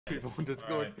people on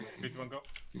Discord. Alright, 3, 2, 1, go.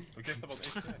 We guessed about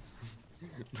 8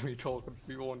 guys. Me talking to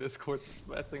people on Discord is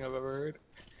the best thing I've ever heard.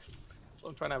 So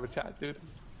I'm trying to have a chat, dude.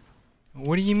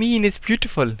 What do you mean? It's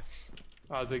beautiful.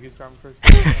 Oh, Ziggy's grabbing first.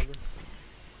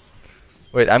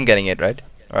 Wait, I'm getting it, right?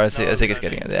 Or is No, Ziggy's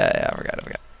getting it? Yeah, I forgot.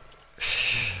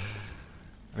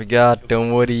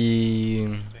 Don't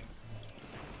worry.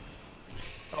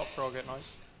 Oh, bro, get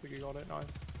nice. Ziggy got it, nice.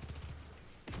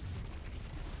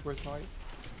 Where's Knight?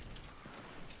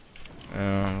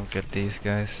 Look at these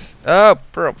guys. Oh,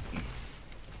 bro.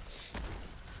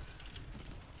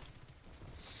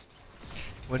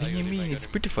 What do you mean? It's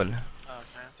beautiful. Okay,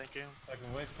 thank you.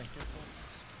 Second wave, thank you.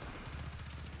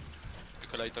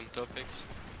 Collect on topics.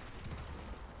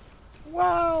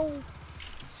 Wow.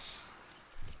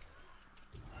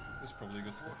 This is probably a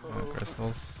good spot.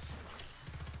 Crystals.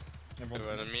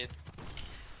 Everyone on mid.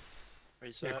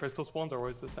 Reset. Yeah, crystal spawns are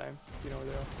always the same. You know where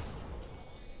they are.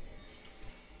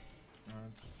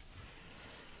 Alright.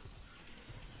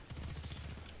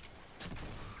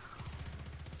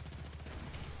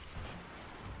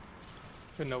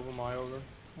 Couldn't over my over.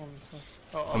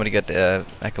 I'm gonna get the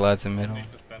acolytes in middle.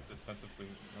 Need to stand defensively,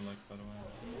 like, by the way.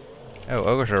 Oh,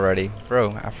 ogres already.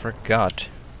 Bro, I forgot.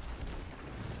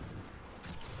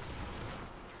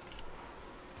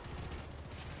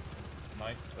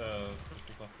 Knight,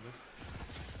 crystals after this.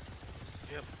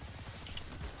 Yep.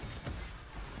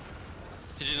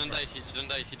 He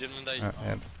didn't die.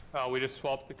 Yep. Oh, we just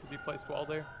swapped because he placed well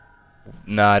there.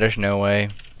 Nah, there's no way.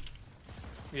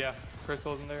 Yeah,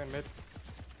 crystals in there in mid.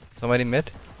 Somebody mid?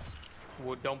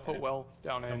 Well, don't put well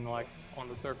down in like on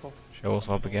the circle. Show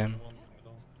swap again.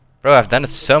 Bro, I've done it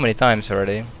so many times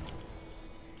already.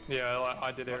 Yeah,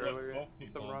 I did it earlier.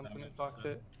 Some runs and it fucked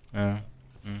it. Oh.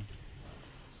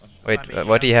 Wait,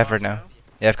 what do you have right now?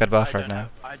 Yeah, I've got buff right now.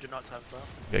 I do not have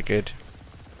buff. Okay, good.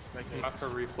 You have to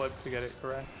reflip to get it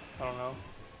correct. I don't know.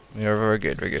 We're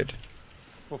good.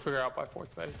 We'll figure out by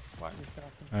fourth phase what needs to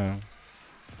happen. Oh.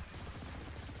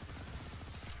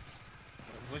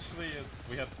 Literally,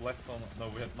 we had blessed on. No,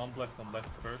 we had non-blessed on left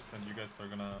first, and you guys are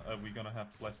gonna. We're gonna have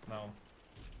blessed now.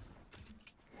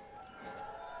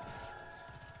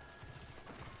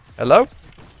 Hello?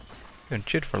 Couldn't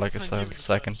shoot for like a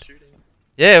second.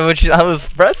 Yeah, but I was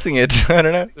pressing it. I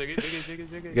don't know.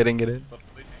 Ziggy. Getting it in. Stop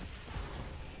sleeping.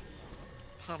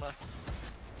 Oh no.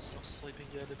 Stop sleeping,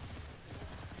 get it.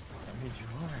 I mean, you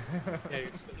are. Yeah,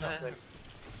 you're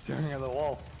staring at the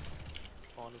wall.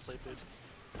 Honestly, dude.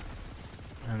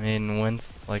 I mean,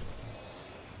 when's like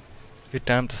good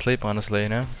time to sleep, honestly, you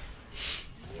know?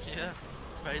 Yeah.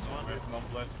 Phase 1. We have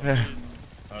non-blessed. Yeah.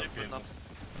 Okay.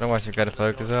 Otherwise, you gotta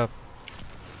focus up.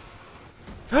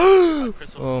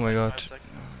 Crystal, Oh my 5 god. seconds.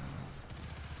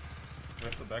 We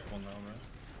have the back one now, right?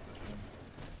 This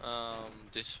one.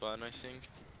 This one I think.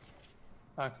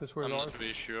 Access where I'm ours. not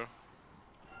really sure.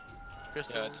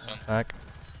 Crystals. Yeah, this one. Back.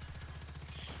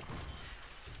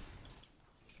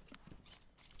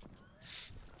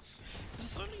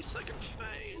 This is only second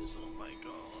phase, oh my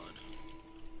god.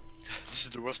 This is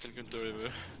the worst encounter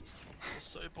ever. It's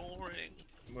so boring.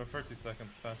 We're 30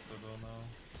 seconds faster though now.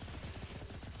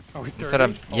 Are we That's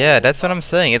what 30? yeah, that's what I'm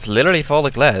saying. It's literally fall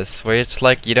the glass, where it's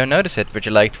like you don't notice it, but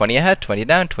you're like 20 ahead, 20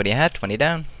 down, 20 ahead, 20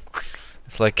 down.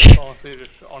 It's like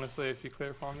honestly, if you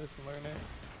clear farm this and learn it,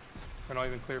 or not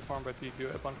even clear farm, but you do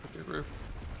a bunch with your roof.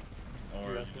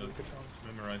 Or Yeah, you really just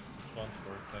good memorize the spawns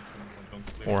for a second and don't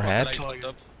clear. Or head. Light on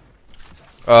top.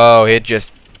 Oh, he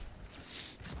just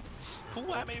Pull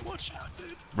Wami, watch out,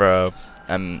 dude. bro.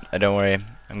 Don't worry,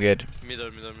 I'm good. Middle.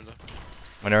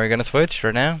 When are we gonna switch?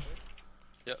 Right now?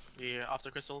 Yeah, after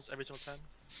crystals, every single time.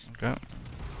 Okay.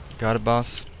 Got it,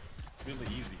 boss. It's really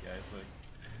easy, guys. Like,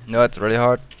 No, it's really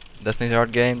hard. Destiny's a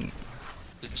hard game,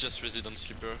 It's just resident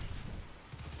sleeper.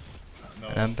 no.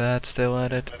 and I'm bad still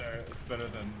at it. It's better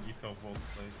than Ito Vault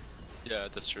plates. Yeah,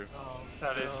 that's true.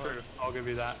 That is true. I'll give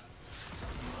you that.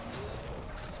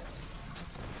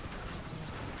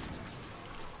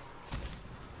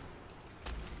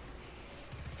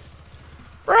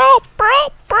 Bro.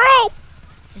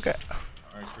 Okay.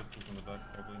 Alright, crystals in the back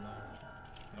probably now.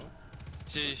 No?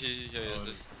 Yeah.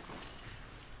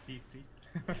 CC.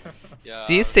 Yeah.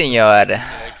 Si, señor.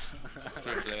 Reflex. It's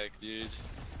reflex, dude.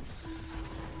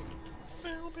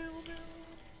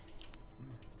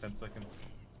 10 seconds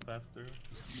faster.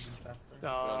 Even faster.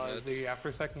 Bnet. The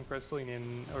after second crystal,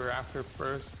 or after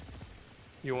first,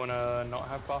 you wanna not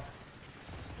have buff.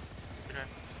 Okay.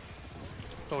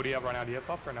 So what do you have right now? Do you have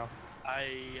buff or no?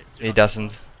 He not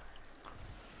doesn't. have buff.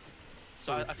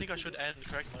 So I think I should end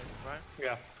correctly, right?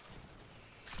 Yeah.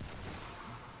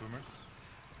 Boomers.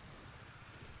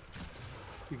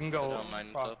 You can go. I don't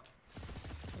mind rock. top.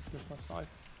 That's 5.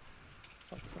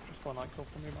 Such a slow night kill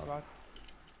for me, my bad.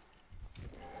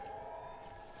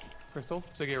 Crystal,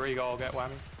 Ziggy, where you go, I'll get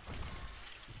Wami.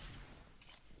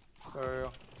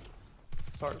 Go.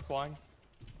 Start flying.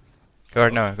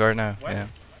 Guard now, guard now. What? Yeah.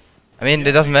 I mean,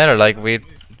 it doesn't matter. Like Wait,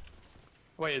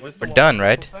 is this the we're one done, with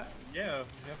right? crystal set? Yeah,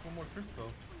 we have one more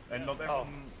crystals. And not Oh.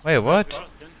 everyone... Wait, what?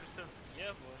 Yeah,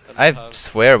 boy. I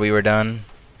swear we were done.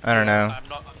 I don't know. I'm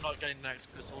not getting next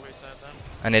crystal reset then.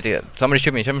 I need to get. Somebody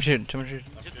shoot me. Somebody shoot. Somebody shoot.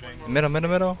 I'm shooting.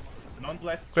 Middle.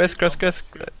 Non-blast Chris. shoot,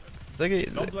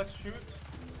 Ziggy. Non-blast shoot.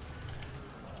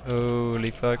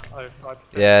 Holy fuck. Oh, God.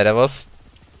 Yeah, that was.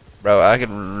 Bro, I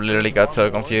literally got so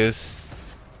confused.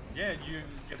 Yeah, you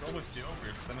get always the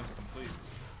ogres, then it's complete.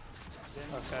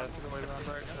 Okay, that's a good way to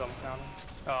remember it, 'cause I'm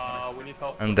counting. We need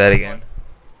help. I'm dead again.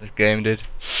 This game, dude.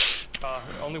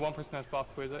 Only one person has buff,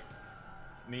 who is it?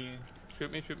 Me.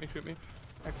 Shoot me.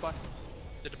 Next fly.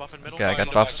 Did the buff in middle? Okay, I got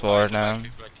Back, buffs back, for back, it now.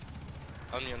 back, back.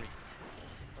 On me.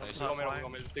 Nice. You Not want me to flying. go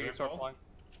mid, Ziggy, start flying.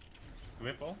 Do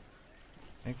we fall?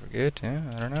 I think we're good. Yeah,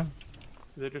 I don't know.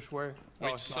 Is it just where? Oh,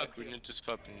 Wait, it's swap, not. we need to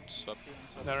swap,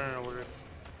 No, we're good.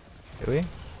 Do we?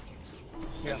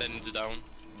 Yeah. And then it's down.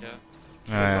 Yeah.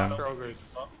 Oh, yeah. After ogres.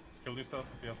 Buff. Kill yourself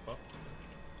if you have buff.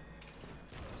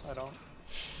 I don't.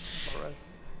 Alright.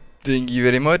 Thank you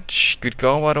very much. Good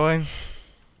call, by the way.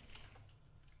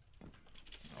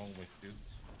 Always good.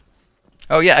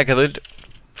 Oh yeah, I got loot.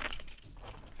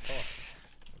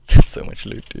 Got so much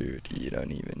loot, dude. You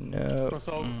don't even know.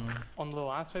 So, on the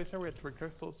last phase here, we had 3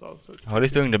 crystals, so it's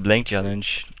Holly's doing the blank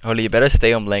challenge. Holly, you better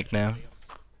stay on blank now.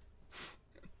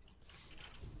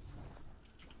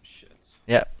 Shit.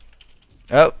 Yeah.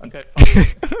 Oh. Okay.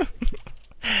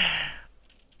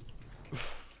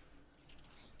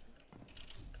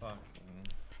 Fuck.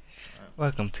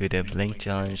 Welcome to the Blink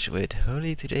Challenge with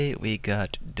Holy. Today we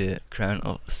got the Crown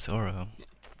of Sorrow.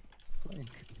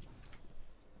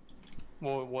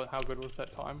 Well, how good was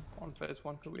that time on phase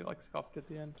 1? Could we like scuffed at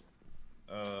the end?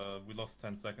 We lost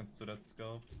 10 seconds to that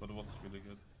sculpt, but it was really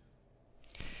good.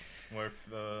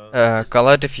 Where Call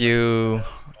out if you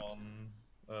on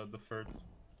the third.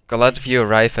 call out if you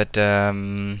arrive at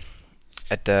the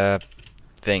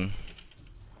thing.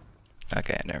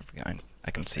 Okay, there we go.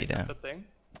 I can see that. The thing?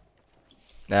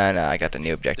 No, I got the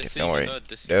new objective. Don't worry. The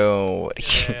thing. Don't worry.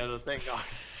 Yeah, the thing, guys.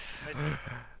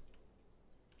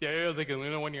 Yeah, like, let me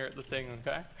know when you're at the thing,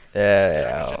 okay?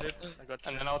 Yeah. I got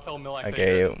And then I'll tell Millax Okay, that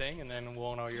you're you- at the thing, and then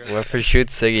we'll know you're at Whoever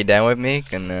shoots Ziggy down with me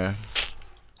can. Dude,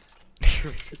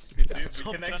 we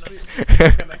Stop can trying actually, to- we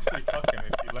can actually fuck him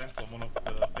if he lands on one of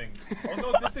the things. Oh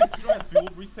no, this is strats. We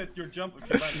will reset your jump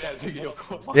if you land Yeah, on Ziggy, one you'll of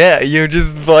go the- on. Yeah, you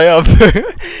just fly up.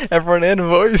 Everyone in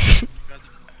voice. You guys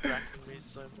are distracting me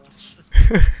so much.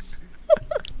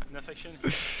 No affection.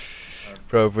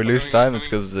 Bro, if we lose time, it's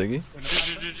because of Ziggy.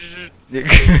 Dude, you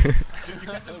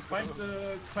can just climb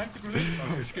the grenade.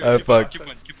 Oh fuck. Keep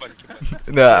on.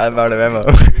 No, I'm out of ammo.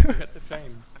 You get the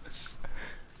chain.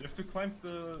 You have to climb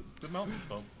the mountain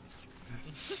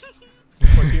tops.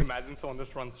 Or can you imagine someone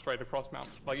just runs straight across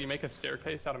mountains? Like, you make a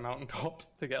staircase out of mountain tops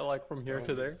to get, like, from here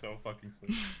to there? So fucking sick.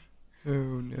 Oh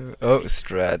no. Oh,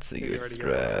 strats, You Ziggy, already got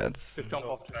strats. Just jump That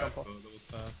was off, just jump fast, off. though, that was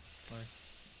fast. Nice.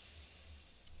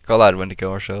 Call out when to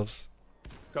kill ourselves.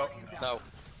 Go. Now.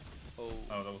 Oh.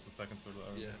 Oh, that was the second turtle.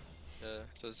 Yeah. Yeah,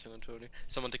 just him totally.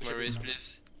 Someone take my race,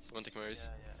 please. Someone take my race.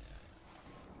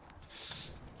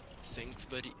 Thanks,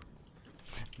 buddy.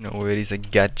 No worries, I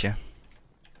gotcha.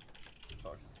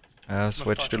 Fuck. I'll Must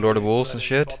switch to fucking Lord of be Wolves and ready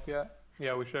to shit. swap yet.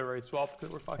 Yeah, we should have already swapped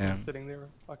because we're fucking Yeah. sitting there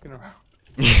fucking around.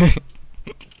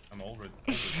 I'm already.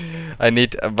 I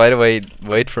need. By the way,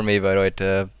 wait for me. By the way,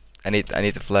 to I need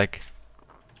the flag.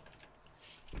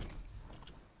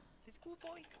 This cool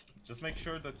boy. Just make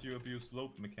sure that you abuse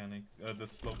slope mechanic. The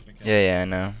slope mechanic. Yeah, I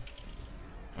know.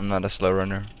 I'm not a slow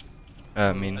runner.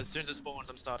 I mean, As soon as it spawns,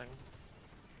 I'm starting.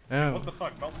 oh. What the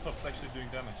fuck? Mountaintop's actually doing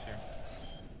damage here.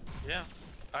 Yeah.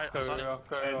 Alright, Go, I'm starting. go,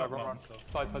 go, Yeah, go, not run, run. mountaintop.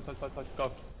 Side, go. Let's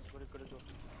go.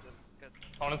 Just get.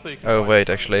 Honestly, you can Oh find wait,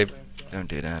 the actually, things, yeah. don't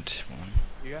do that.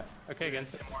 You get? Okay,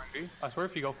 against it, more RNG. I swear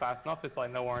if you go fast enough, it's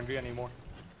like no RNG anymore.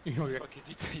 You know, Fuck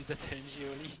is that NG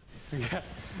only? yeah,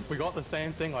 we got the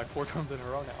same thing like 4 times in a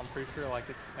row now. I'm pretty sure like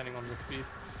it's depending on the speed.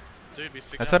 Dude, we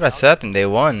figured That's out what I the said, and they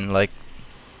won. Like,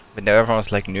 but now everyone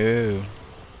was like, no,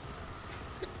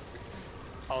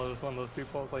 I was one of those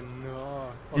people. I was like,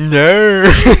 no. no.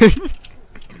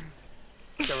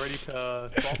 Get ready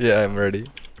to swap. Yeah, I'm ready.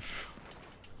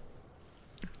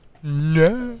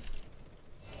 No.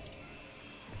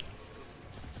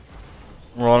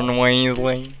 Run,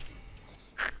 Weasley.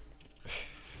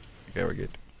 Okay, we're good.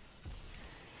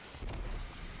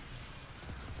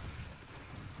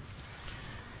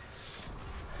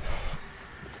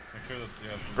 sure that you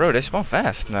have. Bro, they spawn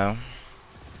fast now.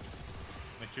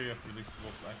 Make sure you have released the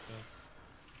wolf active.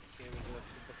 Okay, we'll do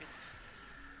a fit.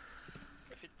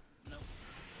 A fit? No.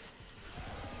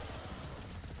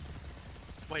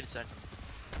 Wait a sec.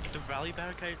 If the rally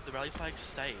barricade, the rally flag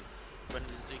stay when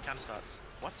the counter starts.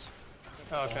 What?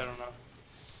 Oh, okay, I don't know.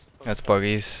 That's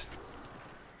buggies.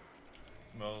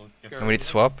 Well, guess And we need to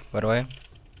swap, by the way.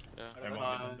 Yeah.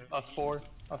 Us four.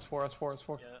 Yeah.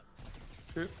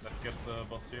 Shoot. Let's get the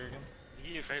boss here again.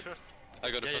 Ziggy, you fit first.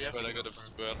 I got the Yeah, first yeah. square, I got the first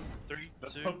square. 3,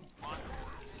 Let's 2, pump. 1.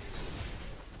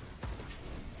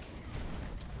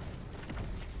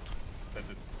 That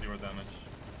did 0 damage.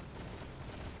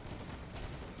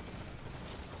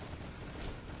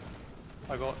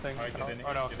 I got things. Alright, get in,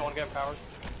 Oh no, get someone in. get powers.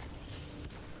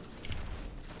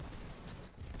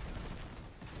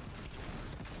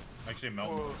 Actually,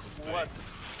 mountain Whoa, top is what? fake.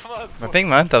 Fuck. I think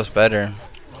Mountaintop's better.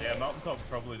 Yeah, mountain top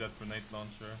probably that grenade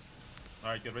launcher.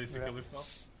 Alright, get ready to Yeah. kill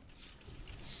yourself.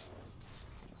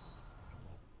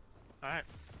 Alright.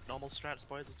 Normal strats,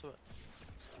 boys, let's do it.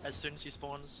 As soon as he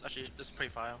spawns, actually, just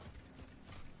pre-fire.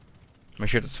 Make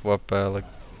sure to swap, like,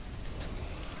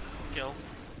 Kill.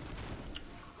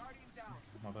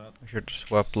 My bad. make sure to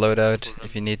swap loadout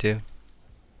if you need to.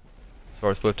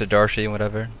 Or flip to Darcy,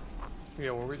 whatever.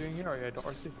 Yeah, what are we doing here? Oh yeah,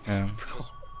 Darcy. Yeah.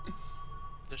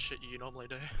 The shit you normally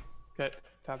do. Okay,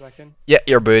 tap back in. Yeah,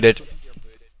 you're booted.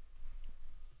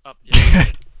 Up,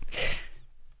 yeah.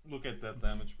 Look at that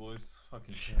damage, boys.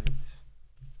 Fucking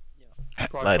great.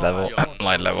 Probably Light not level. that much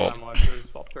Light damage level. than what I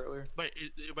swapped earlier. Wait,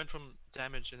 it went from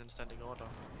damage in ascending order.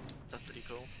 That's pretty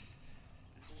cool.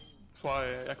 That's why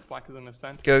X Black is in the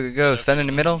stand. Go, go, go. Stand in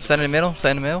the middle, stand in the middle,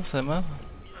 stand in the middle, stand in the middle.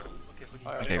 Okay, we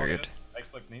Alright, Okay, we're good.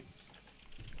 X-Black needs.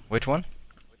 Which one?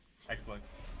 X-Black.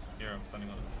 Here, I'm standing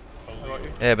on it. I Holy. got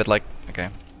you. Yeah, but like, okay.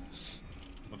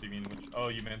 What do you mean? Which? Oh,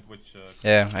 you meant which?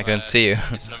 Yeah, I couldn't see you.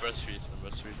 It's number 3, it's number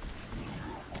 3.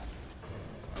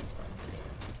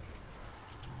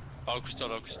 Oh,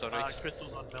 Crystal, X.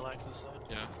 Crystal's on Millax's side.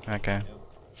 Yeah. Okay.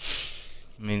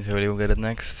 Means Holy will get it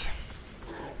next.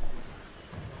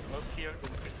 up here,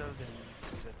 then crystal, then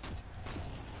use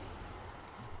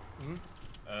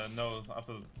it. No,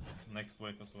 after the next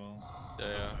wave as well. Yeah,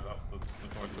 yeah. After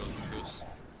before it goes. It goes.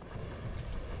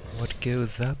 What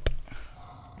goes up?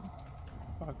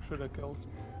 Fuck, should have killed.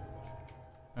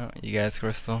 Oh, you guys,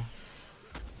 Crystal.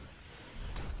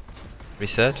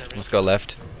 Reset. Let's go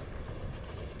left.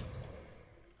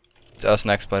 It's us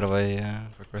next, by the way,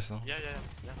 for Crystal. Yeah.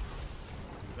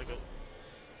 They're good.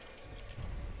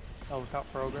 Oh, tap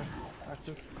for Ogre.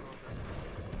 Axis.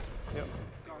 Yep.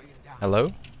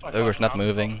 Hello? I Ogre's got not down.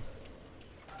 moving.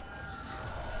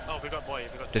 Oh, we got boy.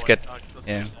 Just boy. get- Let's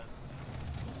yeah. use that.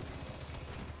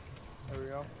 There we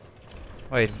go.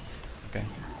 Wait. Okay.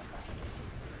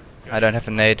 I don't have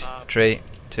a nade. 3,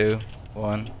 2,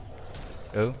 1.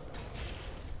 Go.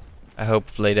 I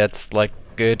hopefully that's like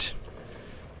good.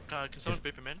 Can someone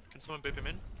boop him in? Can someone boop him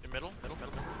in? In middle? Middle.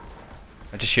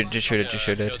 Just shoot it, just shoot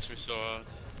He it. hurts me so hard.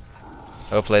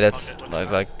 Hopefully that's Okay, we'll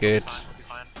be like fine, good. We'll be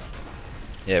fine.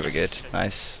 Yeah, we're good. Yes.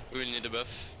 Nice. We will need a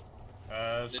buff.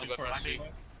 Some Need a for buff.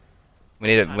 X-Black.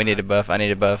 We need a buff. I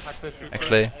need a buff. Axis shoot.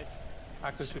 Actually, first.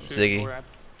 Axis should shoot. Ziggy. Or Ants.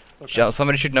 It's okay. shall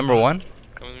somebody shoot number 1?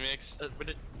 Come with me, X. We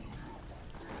did.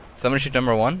 Somebody shoot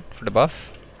number 1 for the buff.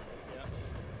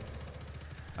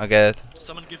 I'll get it.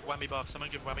 Someone give Wami buff. Someone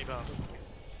give Wami buff.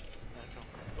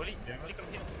 Oli, Yeah. Oli, come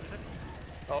here. Use it.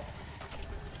 Oh,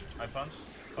 I punch.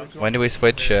 Punch. When do we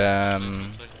switch?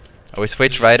 We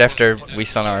switch right after we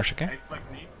stun ours, okay? X-Black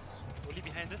needs. Oli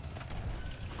behind us.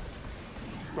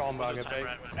 wrong bag Time, at bait.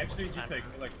 right. Actually, you Time. take.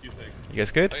 Like, you take. You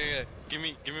guys good? Okay, give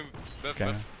me buff,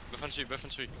 Okay. buff on 3, buff on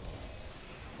 3.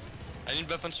 I need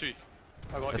buff on 3.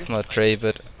 I got That's you. not Trey,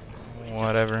 but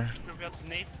whatever. Prepare to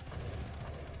nade.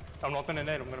 I'm not gonna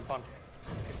nade, I'm gonna punch.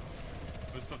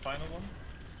 What's the final one?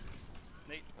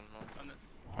 Nade. On this.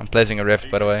 I'm placing a rift,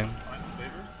 by the way. Final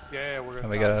favors? Yeah, we're gonna And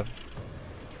we got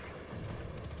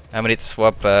How many to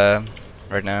swap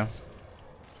right now?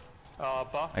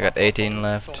 buff. I got buff, 18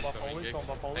 buff, left. Buff Oli,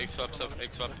 buff Oli. X swaps up,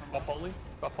 X swap. Buff Oli,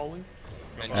 buff Oli.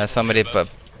 Somebody buff.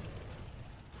 buff.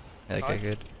 Yeah, okay, Alright.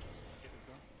 good. Okay, let's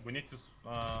go. We need to.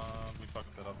 We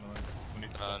fucked that up now. We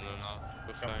need to. No,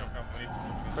 we're Come, fine. come. We need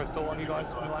to. Crystal on you guys.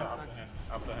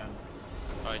 Up the hands.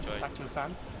 Right. Action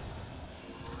sands.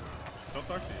 Don't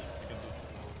talk to you. You can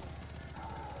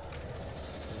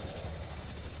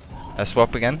just.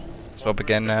 Swap again. Swap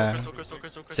again.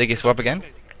 Crystal. Ziggy, swap again.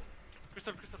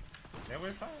 Crystal. Yeah,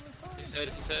 we're fine. He said.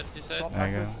 Swap, There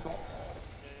you axis, go. swap.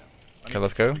 Okay,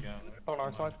 let's go. On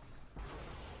our side.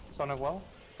 Son as well.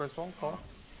 First one, call.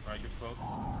 Right, get close.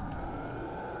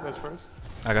 Where's first?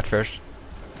 I got first.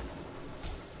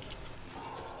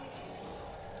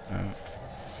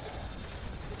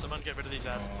 Someone get rid of these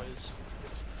ads, please.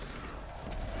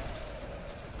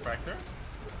 Fracture?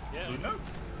 Yeah. Lunas?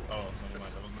 Oh, never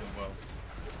mind, that was doing well.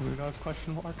 Luna's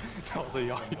question mark? That was a Doing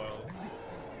yikes. well.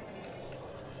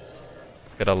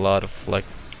 Got a lot of like.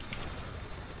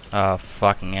 Oh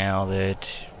fucking hell, dude.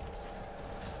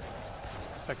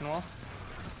 Second wall.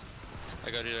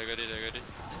 I got it.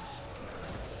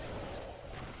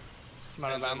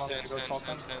 Amount of ammo to go top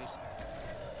one. hands.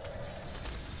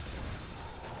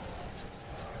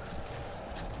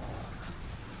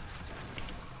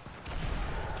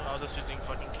 I was just using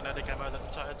fucking kinetic ammo the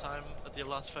entire time at the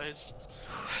last phase.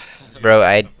 Bro,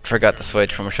 I forgot to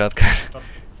switch from a shotgun. Sub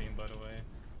 16 by the way.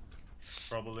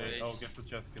 Probably. Nice. Oh, get the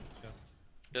chest.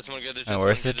 Just one get the chest. And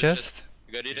where's the one get chest?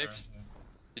 You got it, Here, X?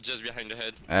 It's just behind the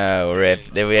head. Oh,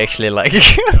 rip. Did we actually like?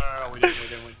 No, we didn't.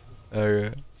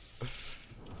 Okay.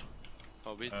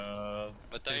 How big? yeah.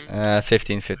 What time?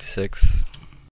 15:56.